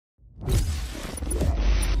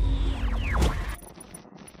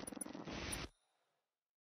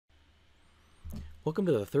Welcome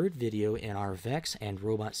to the third video in our VEX and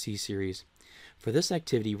RobotC series. For this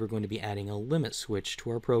activity, we're going to be adding a limit switch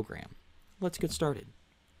to our program. Let's get started.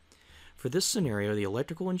 For this scenario, the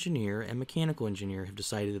electrical engineer and mechanical engineer have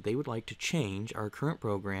decided that they would like to change our current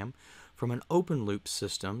program from an open loop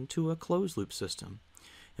system to a closed loop system.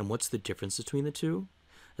 And what's the difference between the two?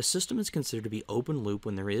 A system is considered to be open loop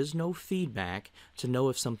when there is no feedback to know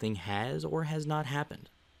if something has or has not happened.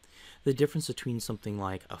 The difference between something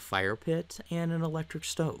like a fire pit and an electric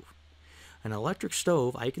stove. An electric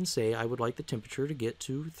stove, I can say I would like the temperature to get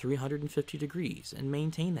to 350 degrees and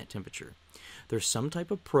maintain that temperature. There's some type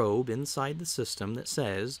of probe inside the system that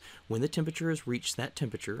says when the temperature has reached that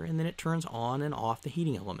temperature, and then it turns on and off the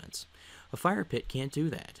heating elements. A fire pit can't do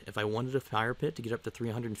that. If I wanted a fire pit to get up to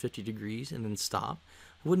 350 degrees and then stop,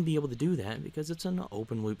 I wouldn't be able to do that because it's an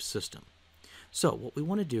open loop system. So what we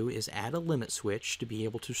want to do is add a limit switch to be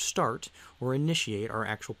able to start or initiate our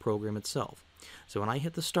actual program itself. So when I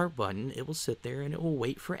hit the start button, it will sit there and it will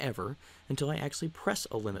wait forever until I actually press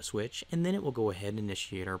a limit switch, and then it will go ahead and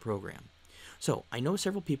initiate our program. So I know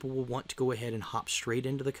several people will want to go ahead and hop straight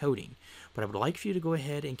into the coding, but I would like for you to go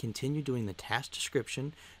ahead and continue doing the task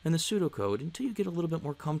description and the pseudocode until you get a little bit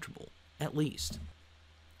more comfortable, at least.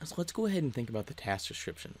 So let's go ahead and think about the task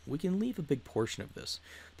description. We can leave a big portion of this.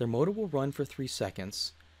 Their motor will run for 3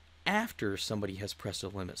 seconds after somebody has pressed a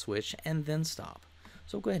limit switch and then stop.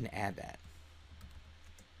 So we'll go ahead and add that.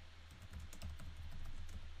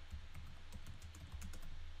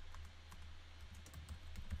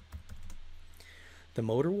 The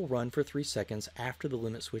motor will run for 3 seconds after the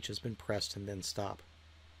limit switch has been pressed and then stop.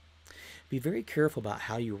 Be very careful about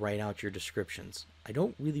how you write out your descriptions. I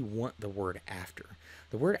don't really want the word after.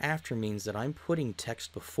 The word after means that I'm putting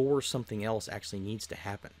text before something else actually needs to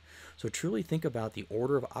happen. So truly think about the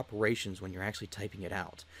order of operations when you're actually typing it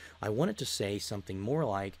out. I want it to say something more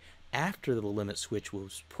like, after the limit switch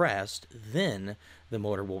was pressed, then the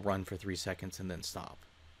motor will run for 3 seconds and then stop.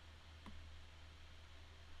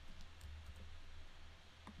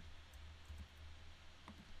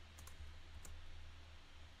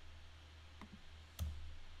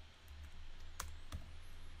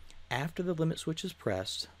 After the limit switch is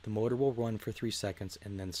pressed, the motor will run for 3 seconds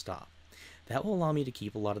and then stop. That will allow me to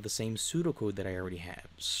keep a lot of the same pseudocode that I already have.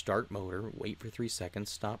 Start motor, wait for 3 seconds,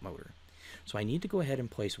 stop motor. So I need to go ahead and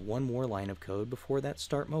place one more line of code before that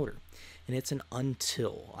start motor. And it's an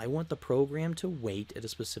until. I want the program to wait at a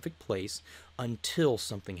specific place until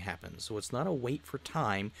something happens. So it's not a wait for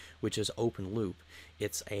time, which is open loop.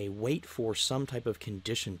 It's a wait for some type of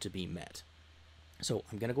condition to be met. So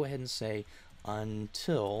I'm going to go ahead and say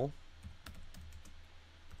until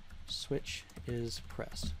switch is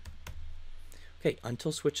pressed. Okay,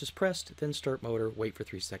 until switch is pressed, then start motor, wait for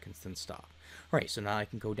 3 seconds, then stop. All right, so now I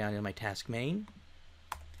can go down in my task main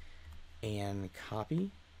and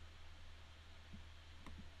copy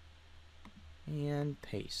and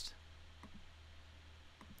paste.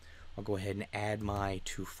 I'll go ahead and add my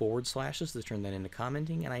 2 forward slashes to turn that into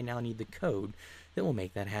commenting, and I now need the code that will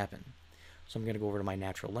make that happen. So I'm going to go over to my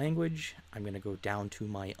natural language, I'm going to go down to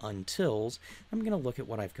my untils, I'm going to look at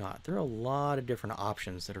what I've got. There are a lot of different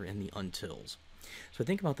options that are in the untils. So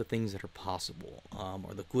think about the things that are possible,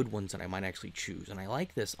 or the good ones that I might actually choose. And I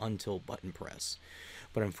like this until button press.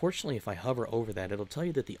 But unfortunately, if I hover over that, it'll tell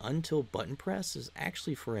you that the until button press is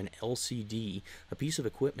actually for an LCD, a piece of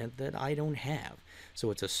equipment that I don't have.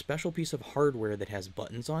 So it's a special piece of hardware that has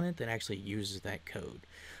buttons on it that actually uses that code.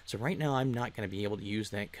 So right now, I'm not going to be able to use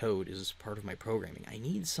that code as part of my programming. I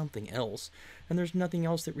need something else, and there's nothing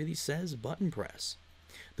else that really says button press.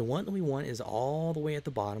 The one that we want is all the way at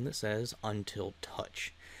the bottom that says until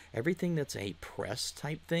touch. Everything that's a press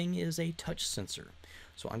type thing is a touch sensor.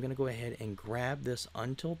 So I'm going to go ahead and grab this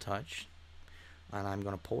until touch, and I'm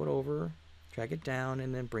going to pull it over, drag it down,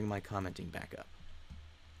 and then bring my commenting back up.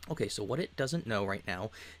 Okay, so what it doesn't know right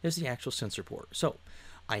now is the actual sensor port. So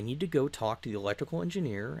I need to go talk to the electrical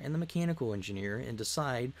engineer and the mechanical engineer and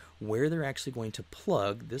decide where they're actually going to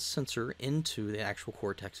plug this sensor into the actual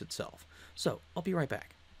Cortex itself. So I'll be right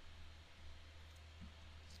back.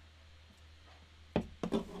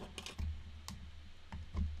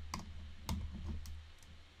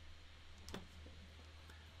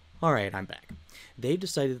 Alright, I'm back. They've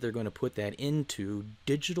decided they're going to put that into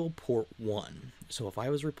digital port 1. So if I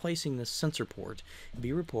was replacing this sensor port, it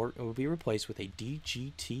would be replaced with a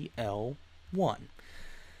DGTL1.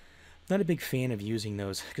 Not a big fan of using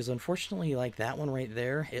those because unfortunately, like that one right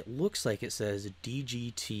there, it looks like it says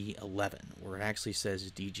DGT11 where it actually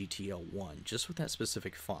says DGTL1 just with that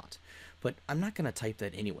specific font. But I'm not going to type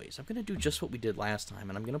that anyways. I'm going to do just what we did last time,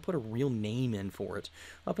 and I'm going to put a real name in for it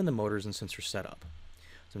up in the motors and sensor setup.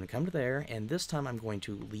 So I'm going to come to there, and this time I'm going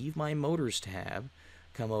to leave my motors tab,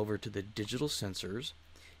 come over to the digital sensors,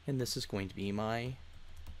 and this is going to be my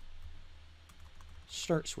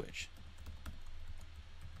start switch.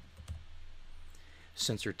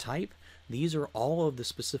 Sensor type, these are all of the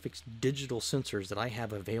specific digital sensors that I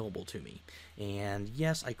have available to me. And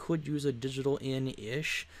yes, I could use a digital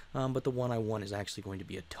in-ish, but the one I want is actually going to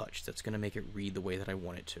be a touch. That's going to make it read the way that I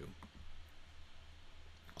want it to.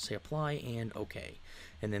 I'll say apply and OK.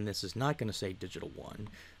 And then this is not going to say digital 1.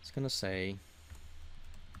 It's going to say,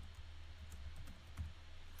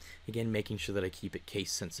 again, making sure that I keep it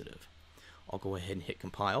case sensitive. I'll go ahead and hit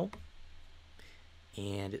compile.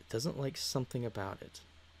 And it doesn't like something about it.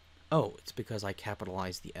 Oh, it's because I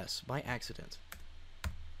capitalized the S by accident.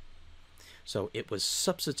 So it was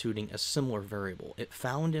substituting a similar variable. It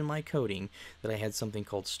found in my coding that I had something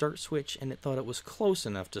called start switch, and it thought it was close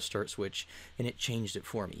enough to start switch, and it changed it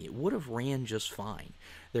for me. It would have ran just fine.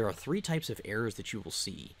 There are 3 types of errors that you will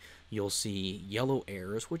see. You'll see yellow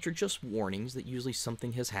errors, which are just warnings that usually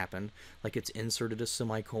something has happened, like it's inserted a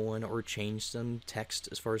semicolon or changed some text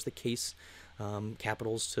as far as the case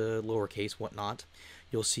capitals to lowercase, whatnot.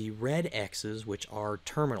 You'll see red X's, which are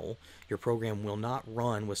terminal. Your program will not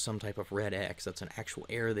run with some type of red X. That's an actual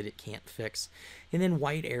error that it can't fix. And then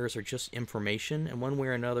white errors are just information, and one way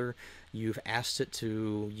or another, you've asked it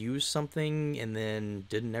to use something and then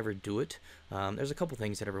didn't ever do it. There's a couple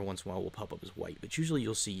things that every once in a while will pop up as white, but usually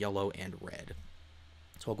you'll see yellow and red.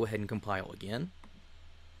 So I'll go ahead and compile again.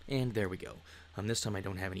 And there we go. This time I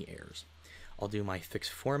don't have any errors. I'll do my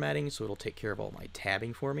fixed formatting, so it'll take care of all my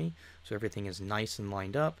tabbing for me, so everything is nice and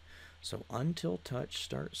lined up. So until touch,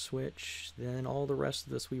 start switch, then all the rest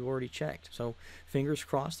of this we've already checked. So fingers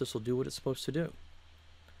crossed this will do what it's supposed to do.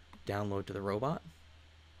 Download to the robot.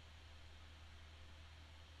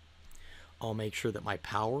 I'll make sure that my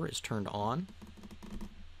power is turned on.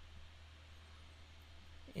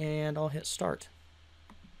 And I'll hit start.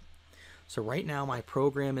 So right now my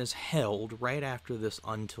program is held right after this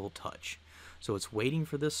until touch. So it's waiting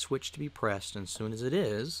for this switch to be pressed, and as soon as it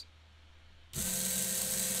is,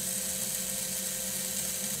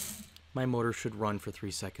 my motor should run for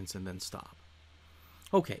 3 seconds and then stop.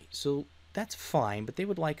 Okay, so that's fine, but they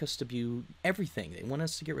would like us to view everything. They want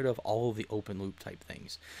us to get rid of all of the open loop type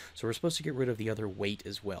things. So we're supposed to get rid of the other wait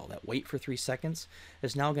as well. That wait for 3 seconds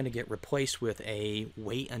is now going to get replaced with a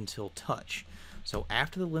wait until touch. So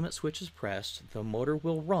after the limit switch is pressed, the motor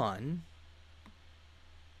will run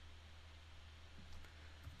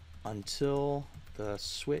until the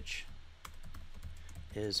switch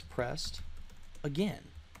is pressed again,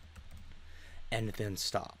 and then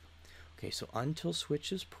stop. Okay, so until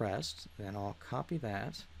switch is pressed, then I'll copy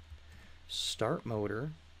that, start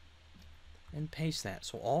motor, and paste that.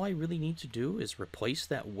 So all I really need to do is replace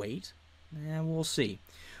that wait, and we'll see.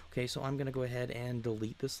 Okay, so I'm going to go ahead and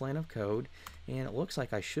delete this line of code, and it looks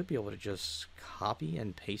like I should be able to just copy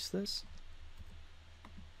and paste this.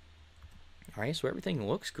 Alright, so everything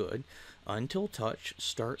looks good. Until touch,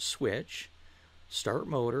 start switch, start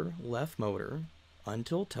motor, left motor,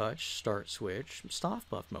 until touch, start switch, stop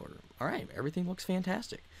buff motor. Alright, everything looks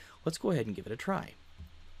fantastic. Let's go ahead and give it a try.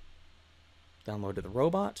 Download to the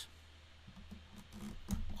robot.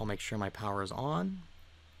 I'll make sure my power is on.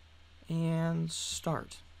 And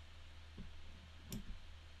start.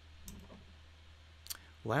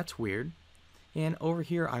 Well, that's weird. And over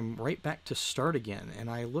here, I'm right back to start again. And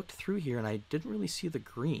I looked through here and I didn't really see the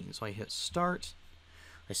green. So I hit start.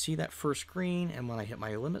 I see that first green. And when I hit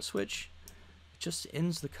my limit switch, it just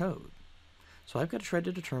ends the code. So I've got to try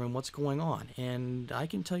to determine what's going on. And I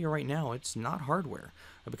can tell you right now, it's not hardware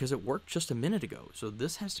because it worked just a minute ago. So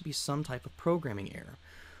this has to be some type of programming error.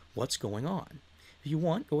 What's going on? If you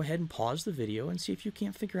want, go ahead and pause the video and see if you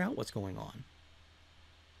can't figure out what's going on.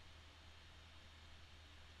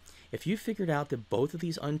 If you figured out that both of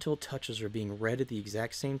these until touches are being read at the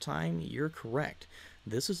exact same time, you're correct.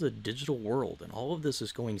 This is a digital world, and all of this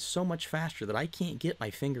is going so much faster that I can't get my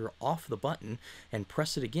finger off the button and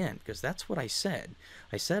press it again, because that's what I said.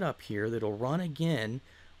 I said up here that it'll run again,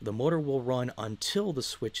 the motor will run until the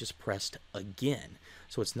switch is pressed again.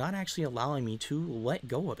 So it's not actually allowing me to let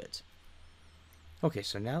go of it. Okay,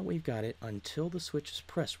 so now we've got it until the switch is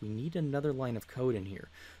pressed. We need another line of code in here.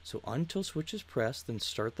 So until switch is pressed, then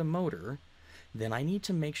start the motor. Then I need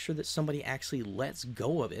to make sure that somebody actually lets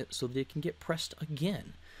go of it so that it can get pressed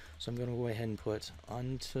again. So I'm going to go ahead and put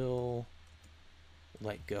until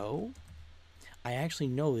let go. I actually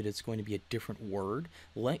know that it's going to be a different word.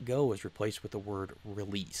 Let go is replaced with the word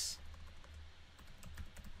release.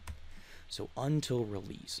 So until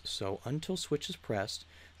release. So until switch is pressed,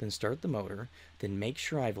 then start the motor, then make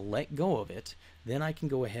sure I've let go of it, then I can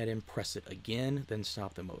go ahead and press it again, then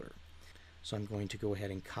stop the motor. So I'm going to go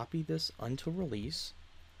ahead and copy this until release.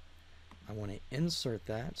 I want to insert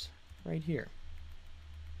that right here.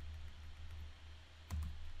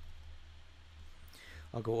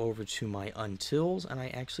 I'll go over to my untils, and I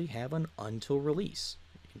actually have an until release.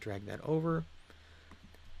 I can drag that over,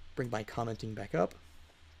 bring my commenting back up,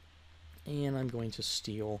 and I'm going to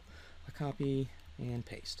steal a copy and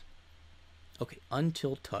paste. Okay,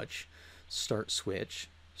 until touch, start switch,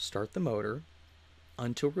 start the motor,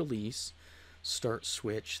 until release, start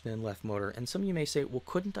switch, then left motor. And some of you may say, well,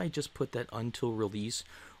 couldn't I just put that until release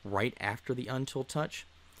right after the until touch?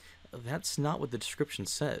 That's not what the description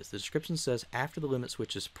says. The description says after the limit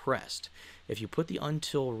switch is pressed. If you put the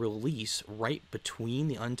until release right between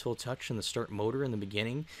the until touch and the start motor in the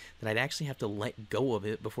beginning, then I'd actually have to let go of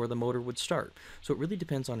it before the motor would start. So it really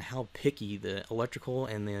depends on how picky the electrical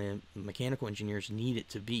and the mechanical engineers need it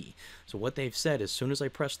to be. So what they've said, as soon as I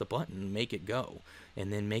press the button, make it go,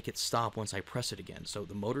 and then make it stop once I press it again. So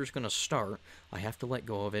the motor's going to start, I have to let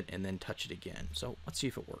go of it and then touch it again. So let's see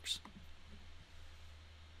if it works.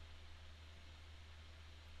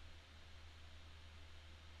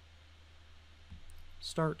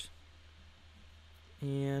 Start,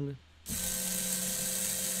 and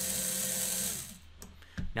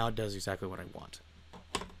now it does exactly what I want.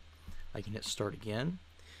 I can hit start again,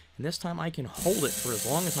 and this time I can hold it for as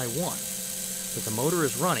long as I want, but the motor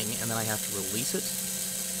is running, and then I have to release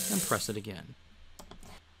it and press it again.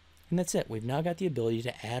 And that's it. We've now got the ability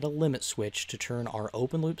to add a limit switch to turn our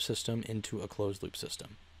open loop system into a closed loop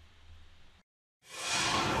system.